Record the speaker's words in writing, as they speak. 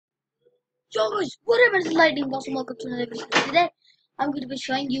Yo guys, what up? It's Lightning Boss and welcome to another video. Today, I'm going to be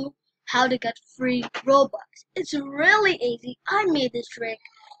showing you how to get free Robux. It's really easy. I made this trick,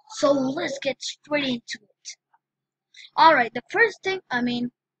 so let's get straight into it. Alright, the first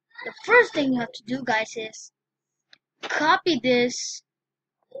thing you have to do, guys, is copy this.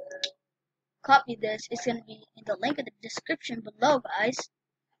 Copy this. It's going to be in the link in the description below, guys.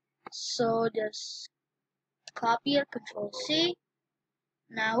 So just copy it, Control C.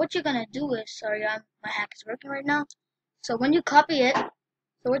 Now what you're gonna do is, sorry, my hack is working right now. So when you copy it,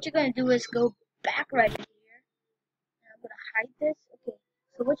 so what you're gonna do is go back right here. And I'm gonna hide this. Okay.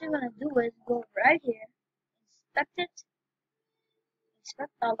 So what you're gonna do is go right here, inspect it,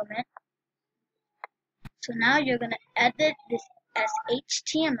 inspect element. So now you're gonna edit this as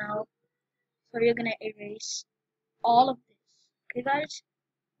HTML. So you're gonna erase all of this. Okay, guys.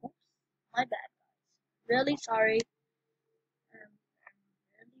 Oops, my bad, guys. Really sorry. I'm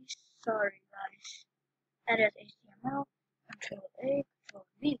really sorry, guys. Edit HTML. Control A, Control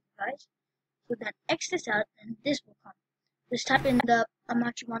V, guys. So then X this out and this will come. Just type in the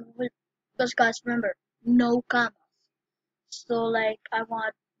amount you want with, because guys, remember, no commas. So like I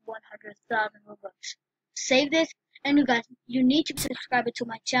want 100,000 Robux. Save this, and you guys, you need to subscribe to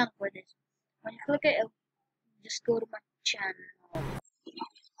my channel for this. When you click it, just go to my channel.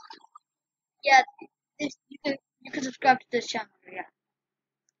 Yeah, this you can subscribe to this channel. Yeah,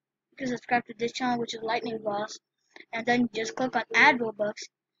 you can subscribe to this channel, which is Lightning Boss, and then just click on Add Robux.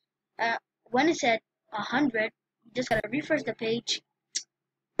 When it's at 100, you just gotta refresh the page.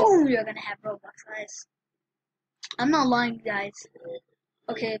 Boom! You're gonna have Robux, guys. I'm not lying, guys.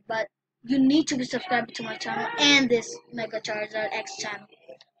 Okay, but you need to be subscribed to my channel and this Mega Charizard X channel.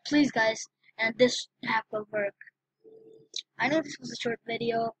 Please, guys, and this hack will work. I know this was a short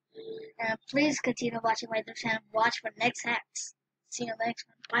video, and please continue watching my channel. Watch for next hacks. See you next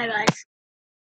one. Bye, guys.